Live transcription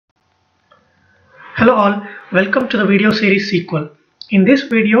Hello all, welcome to the video series SQL. In this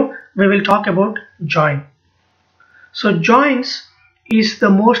video, we will talk about join. So joins is the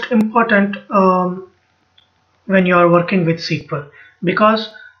most important when you are working with SQL,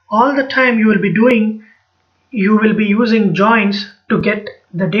 because all the time you will be using joins to get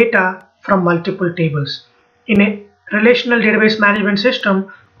the data from multiple tables. In a relational database management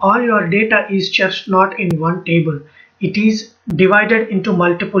system, all your data is just not in one table. It is divided into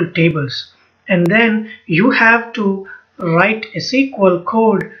multiple tables, and then you have to write a SQL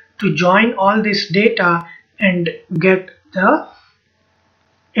code to join all this data and get the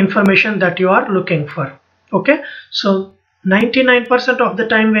information that you are looking for. Okay, so 99% of the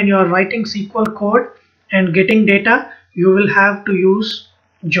time when you are writing SQL code and getting data, you will have to use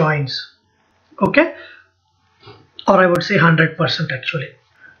joins. Okay, or I would say 100% actually.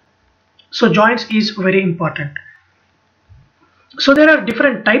 So joins is very important. So there are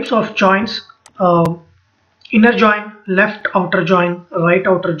different types of joins: inner join, left outer join, right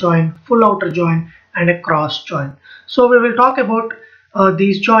outer join, full outer join, and a cross join. So we will talk about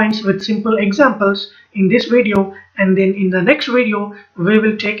these joins with simple examples in this video, and then in the next video we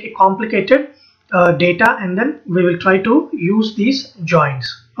will take a complicated data and then we will try to use these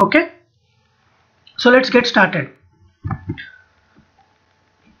joins. Okay, so let's get started.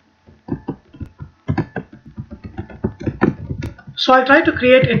 So I'll try to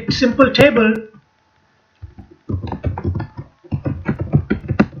create a simple table.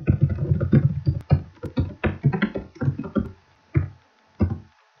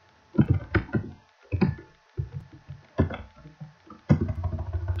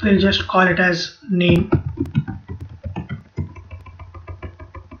 We'll just call it as name.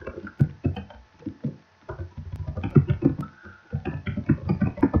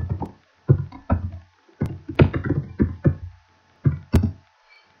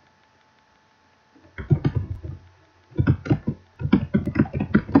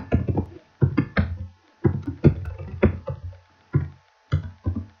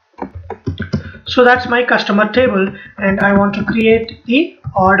 So that's my customer table, and I want to create the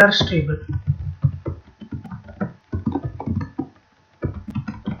orders table.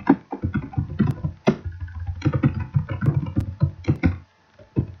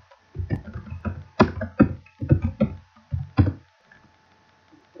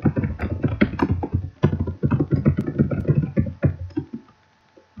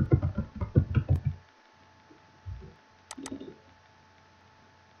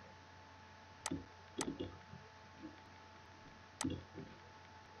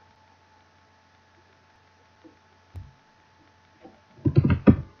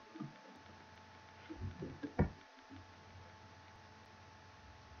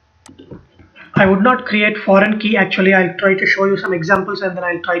 I would not create foreign key. Actually, I'll try to show you some examples and then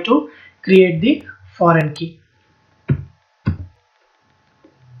I'll try to create the foreign key.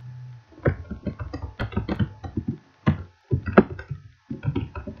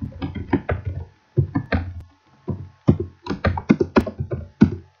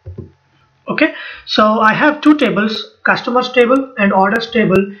 Okay, so I have two tables, customers table and orders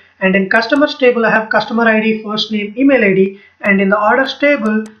table, and in customers table I have customer ID, first name, email ID, and in the orders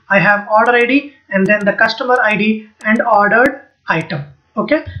table I have order ID and then the customer ID and ordered item.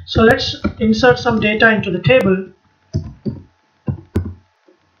 Okay, so let's insert some data into the table.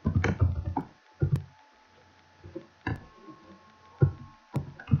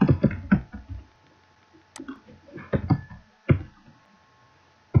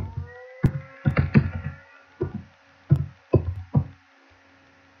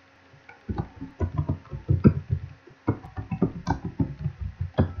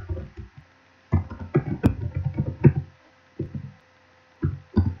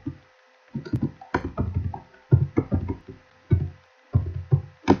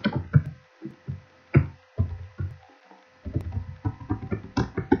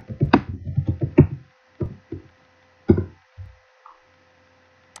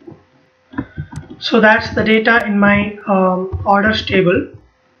 So that's the data in my orders table.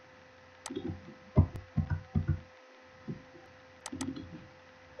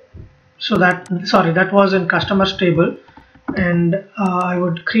 So that was in customers table, and I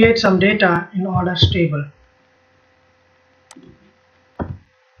would create some data in orders table.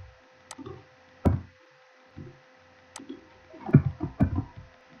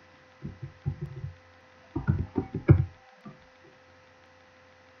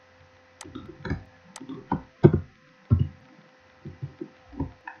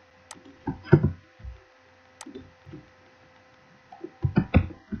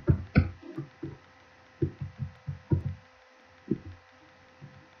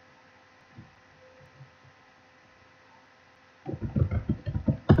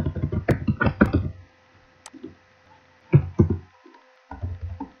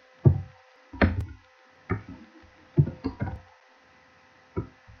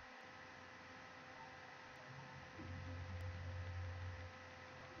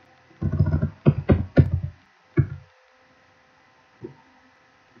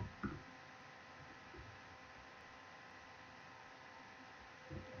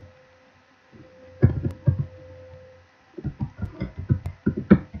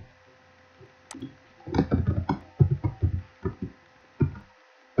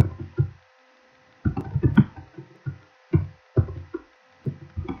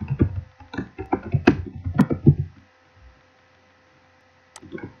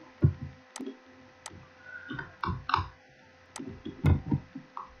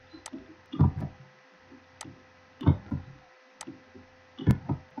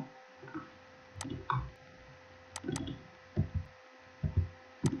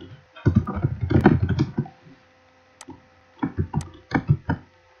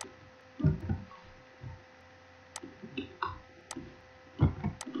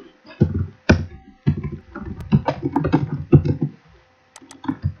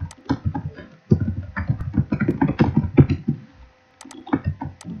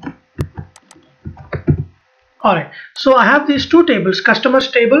 Alright, so I have these two tables, customers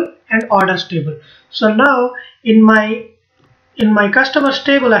table and orders table. So now in my customers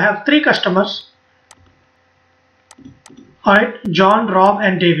table I have three customers. Alright, John, Rob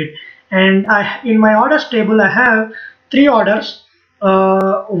and David. And in my orders table I have three orders.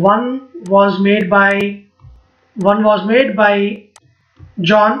 One was made by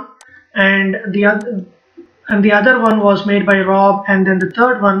John, and the other one was made by Rob, and then the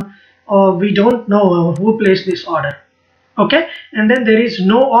third one we don't know who placed this order. Okay, and then there is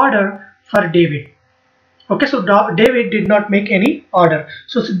no order for David. Okay, so David did not make any order.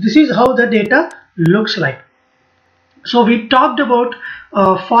 So this is how the data looks like. So we talked about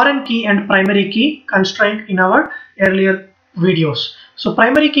foreign key and primary key constraint in our earlier videos. So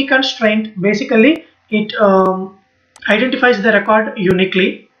primary key constraint, basically it identifies the record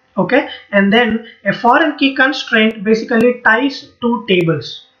uniquely. Okay, and then a foreign key constraint basically ties two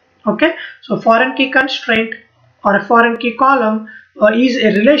tables. Okay, so foreign key constraint or a foreign key column is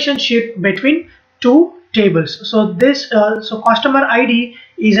a relationship between two tables. So this so customer ID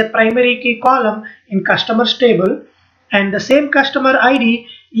is a primary key column in customers table, and the same customer ID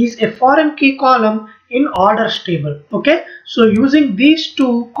is a foreign key column in orders table. Okay, so using these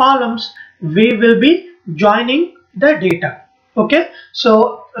two columns we will be joining the data. Okay,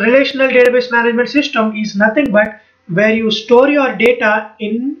 so relational database management system is nothing but where you store your data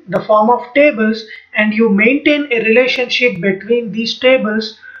in the form of tables and you maintain a relationship between these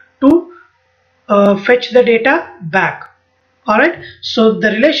tables to fetch the data back. Alright, so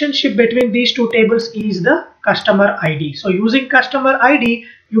the relationship between these two tables is the customer ID. So using customer ID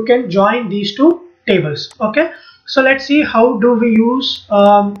you can join these two tables. Okay, so let's see how do we use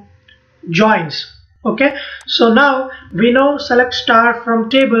joins. Okay, so now we know select star from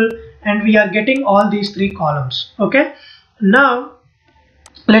table and we are getting all these three columns. Okay, now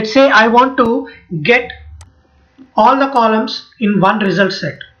let's say I want to get all the columns in one result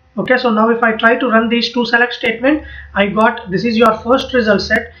set. Okay, so now if I try to run these two select statement, I got this is your first result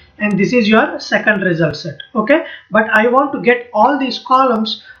set and this is your second result set. Okay, but I want to get all these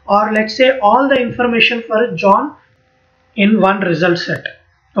columns, or let's say all the information for John in one result set.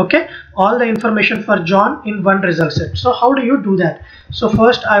 Okay, all the information for John in one result set. So how do you do that? So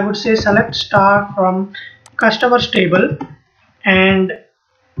first I would say select star from customers table, and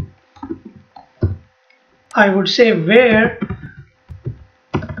I would say where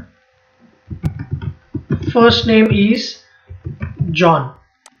first name is John.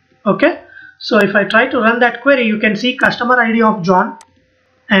 Okay, so if I try to run that query, you can see customer ID of John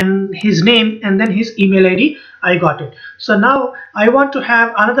and his name and then his email ID. I got it. So now I want to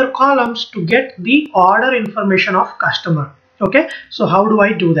have another columns to get the order information of customer. Okay, so how do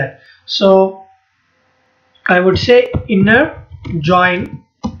I do that? So I would say inner join.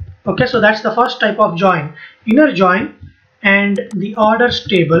 Okay, so that's the first type of join, inner join, and the orders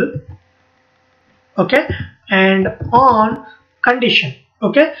table. Okay, and on condition.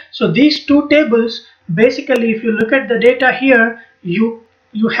 Okay, so these two tables basically, if you look at the data here, you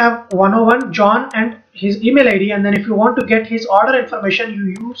have 101 John and his email ID, and then if you want to get his order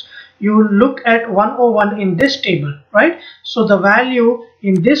information, you look at 101 in this table, right? So the value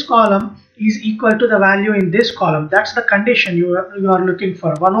in this column is equal to the value in this column. That's the condition you are looking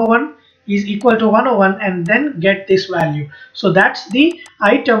for. 101 is equal to 101 and then get this value. So that's the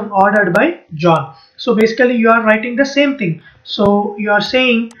item ordered by John. So basically you are writing the same thing. So you are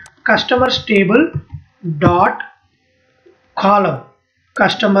saying customers table dot column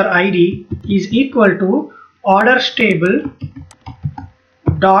customer ID is equal to orders table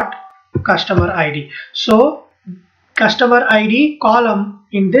dot customer ID. So customer ID column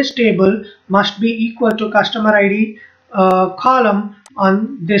in this table must be equal to customer ID column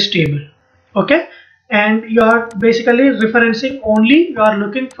on this table. Okay, and you are basically referencing only, you are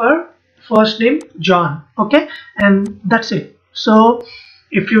looking for first name John. Okay, and that's it. So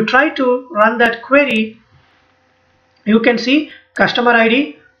if you try to run that query, you can see customer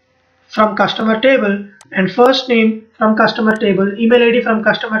ID from customer table and first name from customer table, email ID from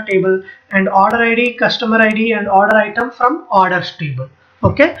customer table, and order ID, customer ID, and order item from orders table.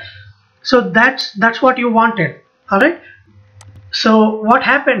 Okay, so that's what you wanted. All right, so what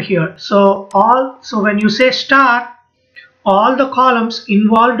happened here? So when you say star, all the columns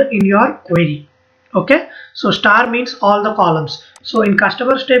involved in your query. Okay, so star means all the columns. So in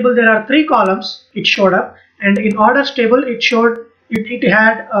customers table there are three columns, it showed up, and in orders table it showed it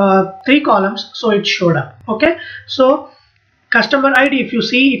had three columns, so it showed up. Okay, so customer ID, if you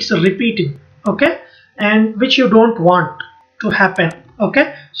see, it's repeating. Okay, and which you don't want to happen.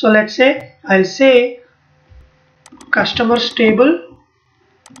 Okay, so let's say I'll say customers table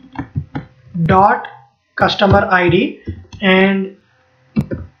dot customer ID and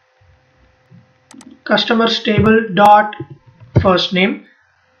customers table dot first name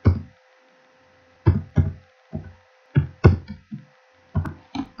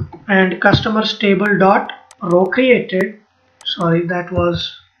and customers table dot row created, sorry, that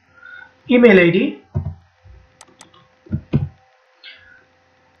was email ID,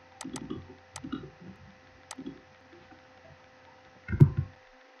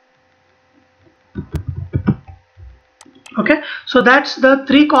 okay. So that's the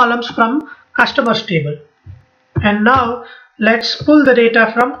 3 columns from customers table. And now let's pull the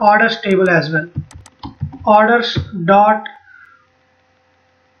data from orders table as well. Orders dot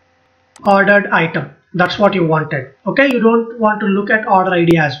ordered item, that's what you wanted, okay. You don't want to look at order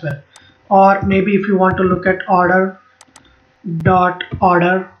ID as well, or maybe if you want to look at order dot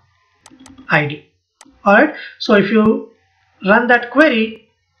order ID. Alright, so if you run that query,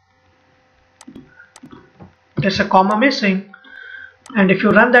 there's a comma missing, and if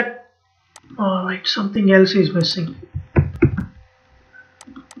you run that, alright, something else is missing.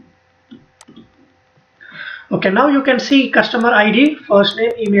 Okay, now you can see customer ID, first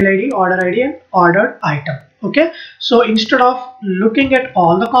name, email ID, order ID and ordered item. Okay, so instead of looking at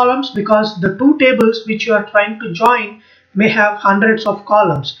all the columns, because the 2 tables which you are trying to join may have hundreds of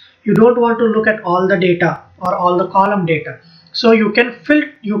columns, you don't want to look at all the data or all the column data. So you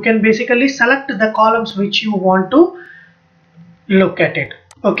can basically select the columns which you want to look at it.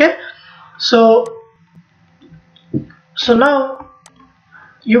 Okay, so now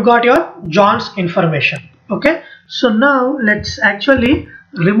you got your John's information. Okay, so now let's actually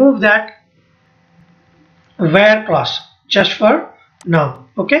remove that where clause just for now.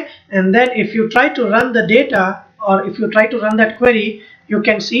 Okay, and then if you try to run the data, or if you try to run that query, you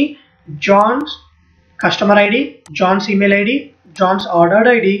can see John's customer ID, John's email ID, John's ordered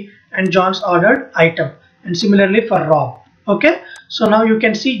ID and John's ordered item, and similarly for Rob. Okay, so now you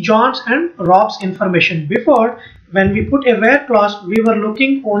can see John's and Rob's information. Before, when we put a where clause, we were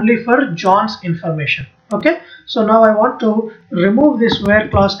looking only for John's information. Okay, so now I want to remove this where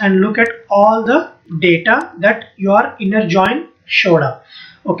clause and look at all the data that your inner join showed up.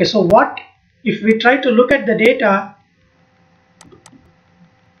 Okay, so what if we try to look at the data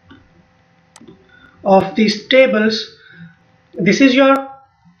of these tables? This is your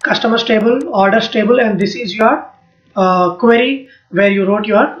customers table, orders table, and this is your query where you wrote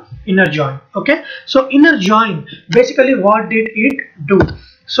your inner join. Okay, so inner join, basically what did it do?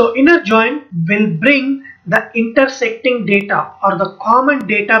 So inner join will bring the intersecting data or the common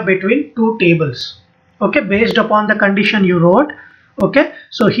data between 2 tables, okay, based upon the condition you wrote. Okay,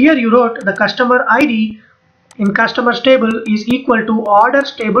 so here you wrote the customer ID in customers table is equal to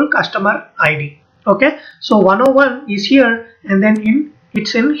orders table customer ID. Okay, so 101 is here and then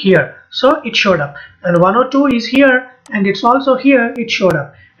it's in here, so it showed up, and 102 is here and it's also here, it showed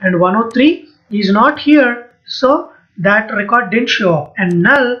up, and 103 is not here, so that record didn't show up, and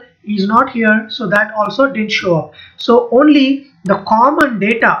null is not here, so that also didn't show up. So only the common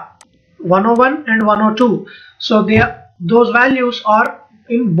data 101 and 102, so those values are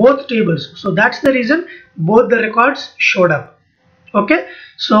in both tables, so that's the reason both the records showed up. Okay,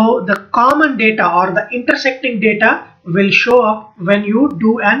 so the common data or the intersecting data will show up when you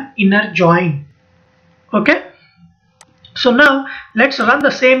do an inner join. Okay, so now let's run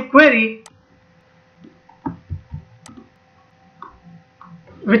the same query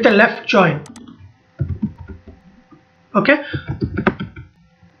with a left join. Okay,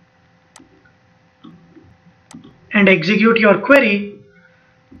 and execute your query.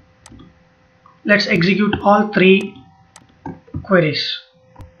 Let's execute all 3 queries.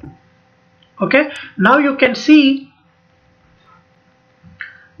 Okay, now you can see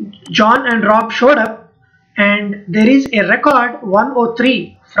John and Rob showed up and there is a record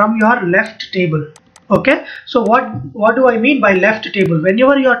 103 from your left table. Okay, so what do I mean by left table?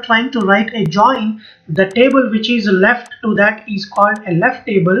 Whenever you are trying to write a join, the table which is left to that is called a left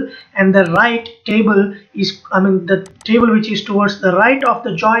table, and the right table is, the table which is towards the right of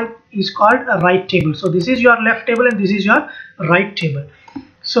the join is called a right table. So this is your left table and this is your right table.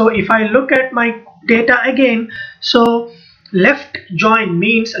 So if I look at my data again, so left join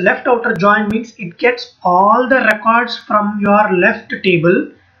means, left outer join means it gets all the records from your left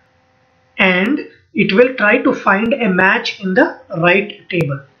table and it will try to find a match in the right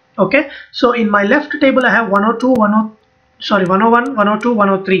table. Okay, so in my left table I have 101, 102,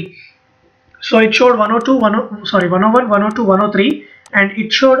 103. So it showed 101, 102, 103, and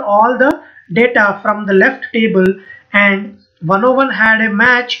it showed all the data from the left table, and 101 had a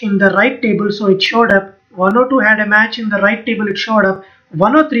match in the right table, so it showed up. 102 had a match in the right table, it showed up.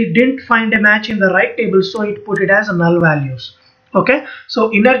 103 didn't find a match in the right table, so it put it as null values. Okay,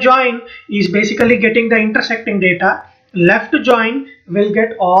 so inner join is basically getting the intersecting data. Left join will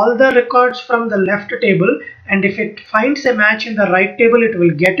get all the records from the left table, and if it finds a match in the right table, it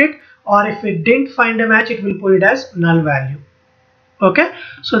will get it, or if it didn't find a match, it will put it as null value. Okay,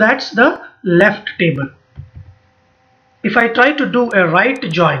 so that's the left table. If I try to do a right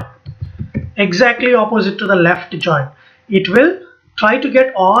join, exactly opposite to the left join, it will try to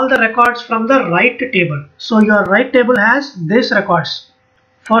get all the records from the right table. So your right table has these records: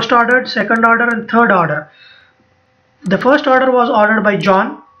 first order, second order, and third order. The first order was ordered by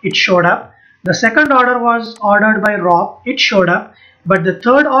John, it showed up. The second order was ordered by Rob, it showed up. But the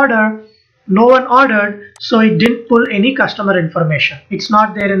third order, no one ordered, so it didn't pull any customer information. It's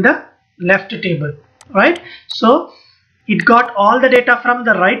not there in the left table, right? So it got all the data from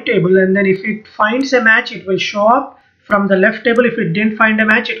the right table, and then if it finds a match, it will show up from the left table. If it didn't find a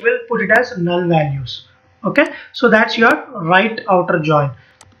match, it will put it as null values. Okay, so that's your right outer join.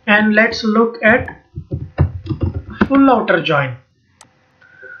 And let's look at full outer join.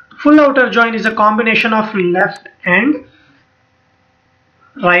 Full outer join is a combination of left and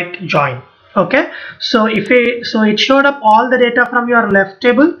right join. Okay, so it showed up all the data from your left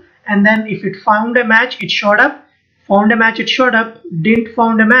table, and then if it found a match, it showed up. Found a match, it showed up. Didn't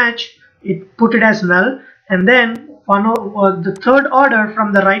found a match, it put it as null. And then the third order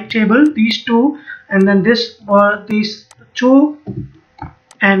from the right table, these two, and then these two,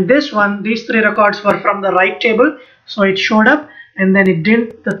 and this one, these three records were from the right table, so it showed up. And then it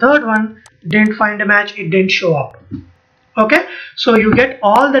didn't, the third one didn't find a match, it didn't show up. Okay, so you get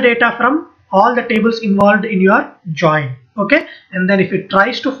all the data from all the tables involved in your join. Okay, and then if it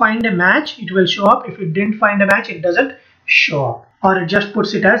tries to find a match, it will show up. If it didn't find a match, it doesn't show up, or it just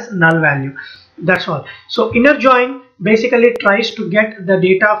puts it as null value. That's all. So inner join basically tries to get the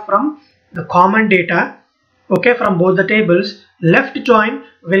data from the common data, okay, from both the tables. Left join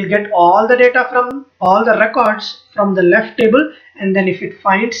will get all the data from all the records from the left table, and then if it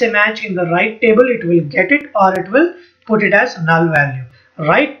finds a match in the right table, it will get it, or it will put it as null value.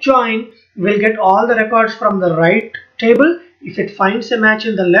 Right join will get all the records from the right table. If it finds a match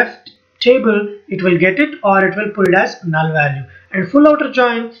in the left table, it will get it, or it will put it as null value. And full outer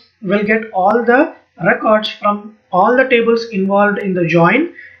join will get all the records from all the tables involved in the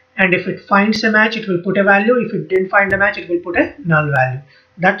join, and if it finds a match, it will put a value. If it didn't find a match, it will put a null value.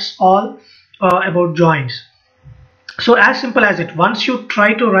 That's all about joins. So as simple as it. Once you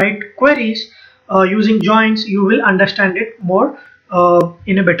try to write queries using joins, you will understand it more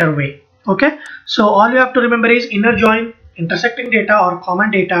in a better way. Okay, so all you have to remember is inner join, intersecting data or common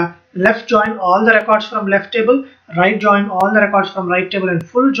data. Left join, all the records from left table. Right join, all the records from right table. And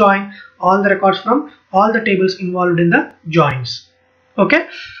full join, all the records from all the tables involved in the joins. Okay,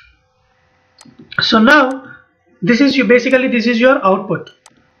 so now this is your output.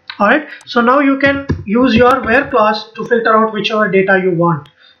 Alright, so now you can use your where clause to filter out whichever data you want.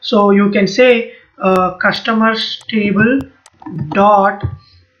 So you can say customers table dot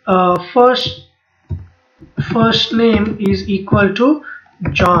first name is equal to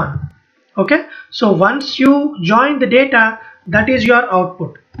John. Okay, so once you join the data, that is your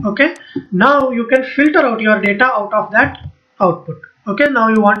output. Okay, now you can filter out your data out of that output. Okay, now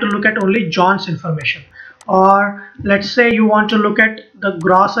you want to look at only John's information, or let's say you want to look at the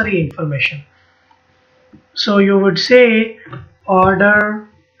grocery information. So you would say order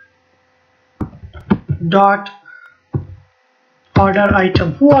dot order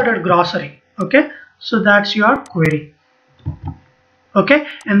item, who ordered grocery. Okay, so that's your query. Okay,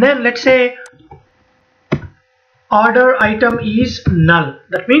 and then let's say order item is null.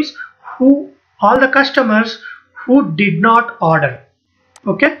 That means all the customers who did not order.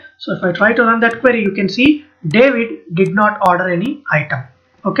 Okay, so if I try to run that query, you can see David did not order any item.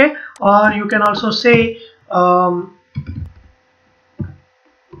 Okay, or you can also say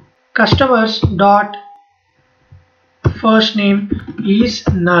customers dot first name is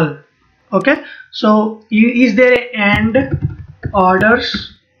null. Okay, so is there a and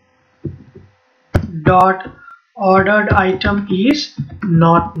orders dot ordered item is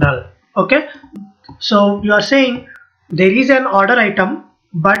not null. Okay, so you are saying there is an order item,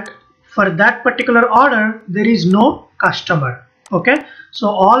 but for that particular order there is no customer. Okay, so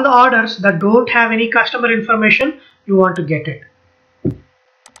all the orders that don't have any customer information, you want to get it.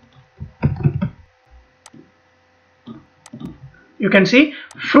 You can see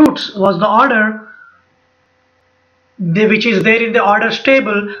fruits was the order which is there in the orders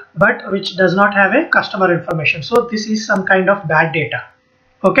table, but which does not have a customer information. So this is some kind of bad data.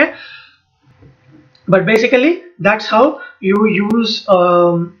 Okay, But basically that's how you use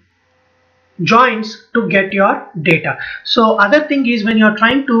joins to get your data. So other thing is, when you're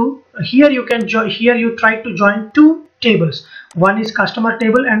trying to, here you can here you try to join two tables. One is customer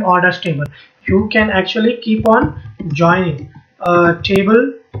table and orders table. You can actually keep on joining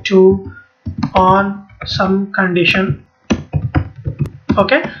table to on some condition.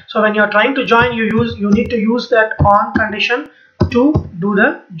 Okay, so when you're trying to join, you need to use that on condition to do the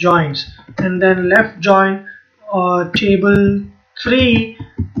joins, and then left join table 3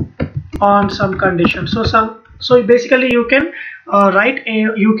 on some condition. So basically you can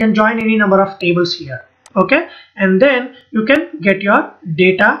you can join any number of tables here. Okay, and then you can get your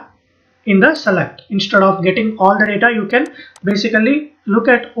data in the select. Instead of getting all the data, you can basically look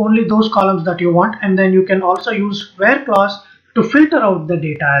at only those columns that you want, and then you can also use where clause to filter out the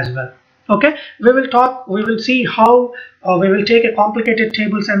data as well. Okay, we will see how we will take a complicated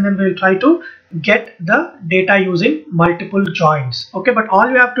tables, and then we'll try to get the data using multiple joins. Okay, but all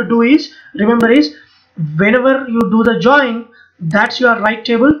you have to do is remember is, whenever you do the join, that's your right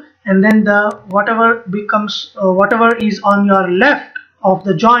table, and then the whatever becomes whatever is on your left of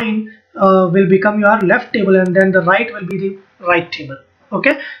the join will become your left table, and then the right will be the right table.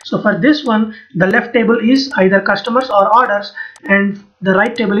 Okay, so for this one, the left table is either customers or orders, and the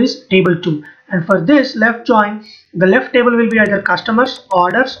right table is table 2. And for this left join, the left table will be either customers,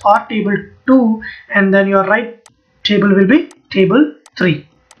 orders, or table 2, and then your right table will be table 3.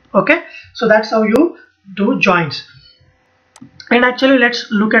 Okay, so that's how you do joins. And actually let's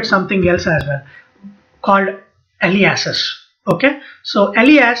look at something else as well, called aliases. Okay, so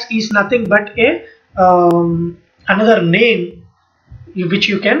alias is nothing but a another name which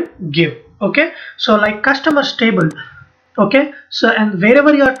you can give. Okay, so like customers table. Okay, so and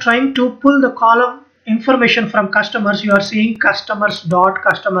wherever you are trying to pull the column information from customers, you are seeing customers dot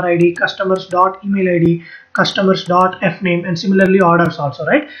customer id, customers dot email id, customers dot fname, and similarly orders also,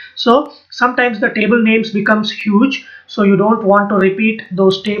 right? So sometimes the table names becomes huge, so you don't want to repeat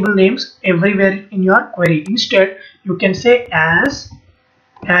those table names everywhere in your query. Instead you can say as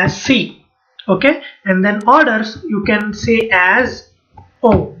C. Okay, and then orders you can say as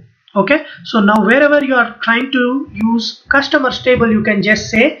O. Okay, so now wherever you are trying to use customers table, you can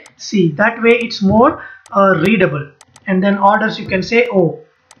just say C. That way it's more readable. And then orders you can say O.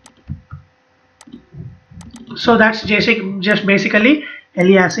 So that's just basically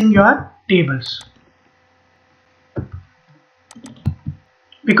aliasing your tables.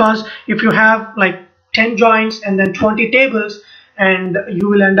 Because if you have like 10 joins and then 20 tables, and you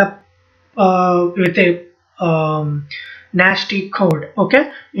will end up with a nasty code.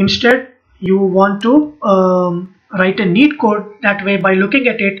 Okay, instead you want to write a neat code. That way by looking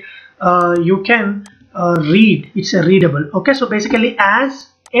at it you can read, it's a readable. Okay, so basically as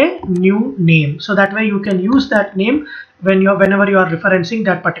a new name, so that way you can use that name whenever you are referencing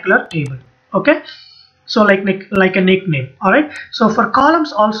that particular table. Okay, so like a nickname. All right, so for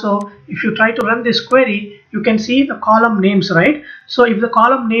columns also, if you try to run this query, you can see the column names, right? So if the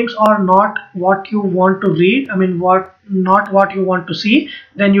column names are not what you want to read, I mean not what you want to see,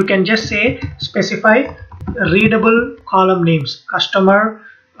 then you can just say specify readable column names, customer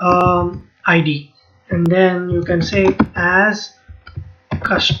ID, and then you can say as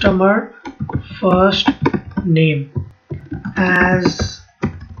customer first name, as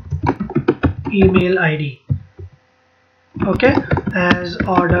email ID, okay, as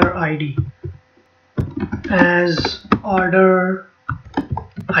order ID, as order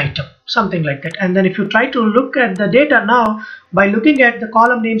item, something like that. And then if you try to look at the data now, by looking at the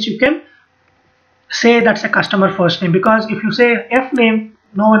column names, you can say that's a customer first name, because if you say F name,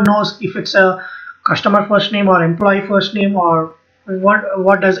 no one knows if it's a customer first name or employee first name, or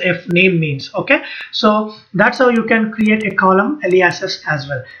what does F name means. Okay, so that's how you can create a column aliases as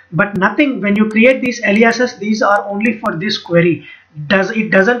well. But nothing, when you create these aliases, these are only for this query.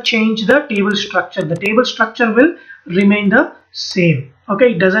 It doesn't change the table structure. The table structure will remain the same.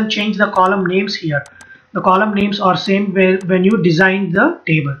 Okay, it doesn't change the column names here. The column names are same when you design the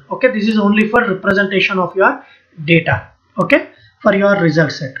table. Okay, this is only for representation of your data. Okay, for your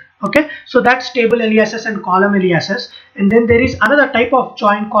result set. Okay, so that's table aliases and column aliases. And then there is another type of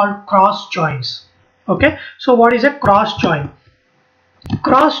join called cross joins. Okay, so what is a cross join?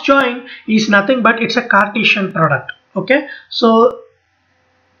 Cross join is nothing but it's a Cartesian product. Okay, so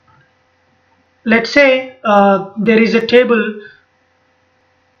let's say there is a table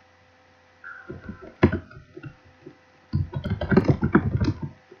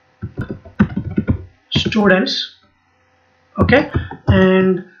students, okay,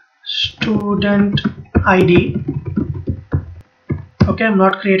 and student ID Okay, I'm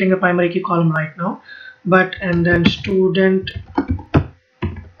not creating a primary key column right now, but and then student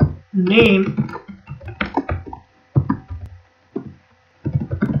name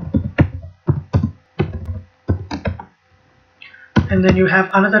and then you have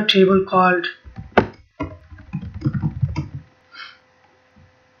another table called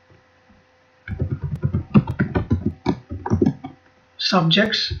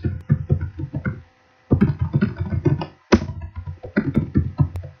subjects.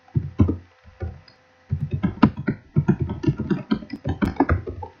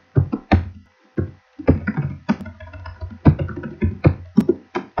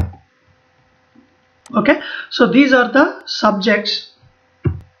 Okay, so these are the subjects.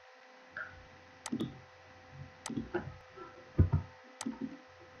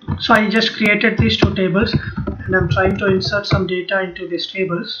 So I just created these two tables and I'm trying to insert some data into these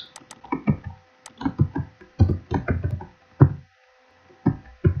tables.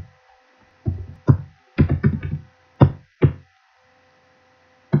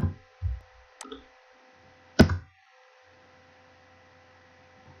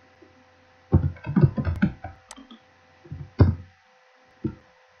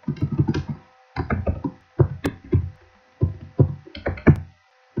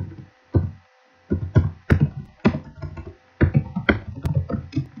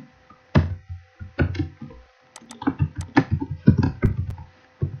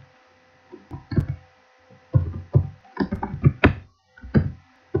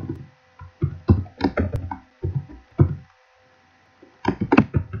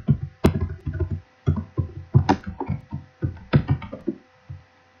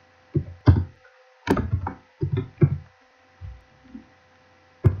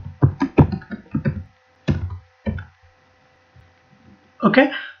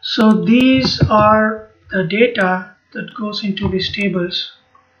 Okay, so these are the data that goes into these tables.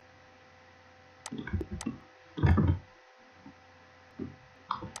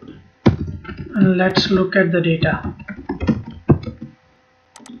 And let's look at the data.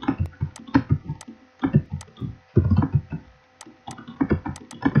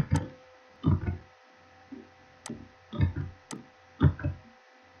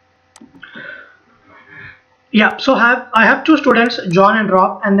 Yeah, so I have two students, John and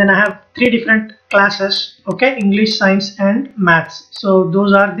Rob, and then I have three different classes. Okay, English, science and maths. So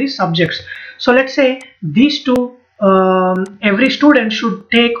those are the subjects. So let's say these two, every student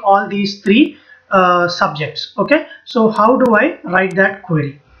should take all these three subjects. Okay, so how do I write that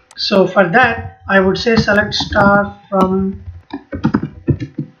query? So for that I would say select star from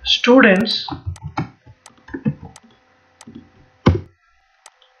students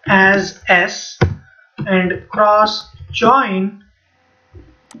as S and cross join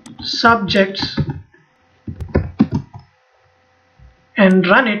subjects and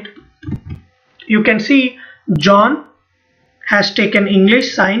run it. You can see John has taken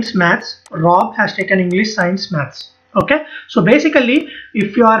English, science, maths. Rob has taken English, science, maths. Okay, so basically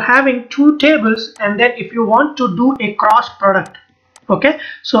if you are having two tables and then if you want to do a cross product, okay,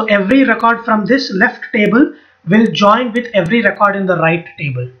 so every record from this left table will join with every record in the right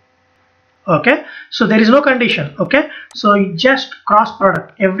table. Okay, so there is no condition. Okay, so you just cross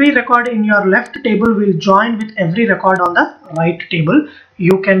product, every record in your left table will join with every record on the right table.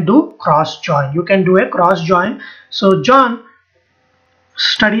 You can do cross join, you can do a cross join. So John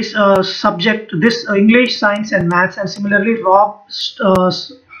studies subject this English, science and maths, and similarly Rob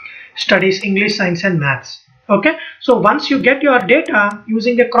studies English, science and maths. Okay, so once you get your data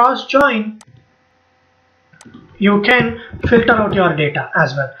using a cross join, you can filter out your data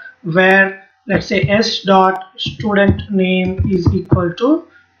as well, where let's say s dot student name is equal to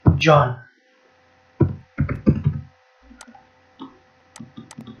John,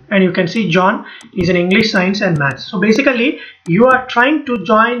 and you can see John is in English, science and maths. So basically you are trying to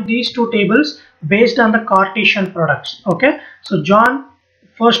join these two tables based on the Cartesian products. Okay, so John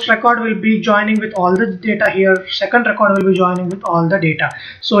first record will be joining with all the data here, second record will be joining with all the data.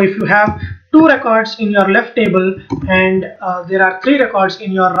 So if you have two records in your left table and there are three records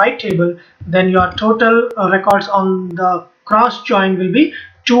in your right table, then your total records on the cross join will be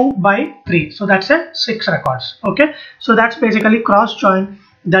 2 by 3. So that's a 6 records. Okay, so that's basically cross join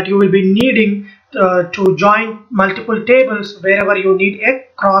that you will be needing to join multiple tables wherever you need a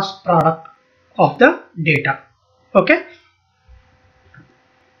cross product of the data. Okay.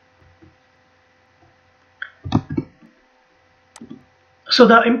 So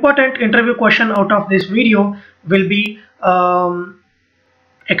the important interview question out of this video will be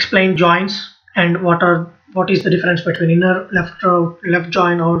explain joins and what are what is the difference between inner left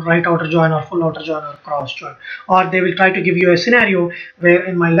join or right outer join or full outer join or cross join. Or they will try to give you a scenario where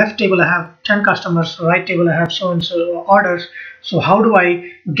in my left table I have 10 customers, right table I have so and so orders. So how do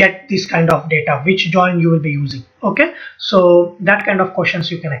I get this kind of data? Which join you will be using? Okay, so that kind of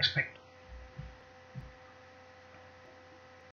questions you can expect.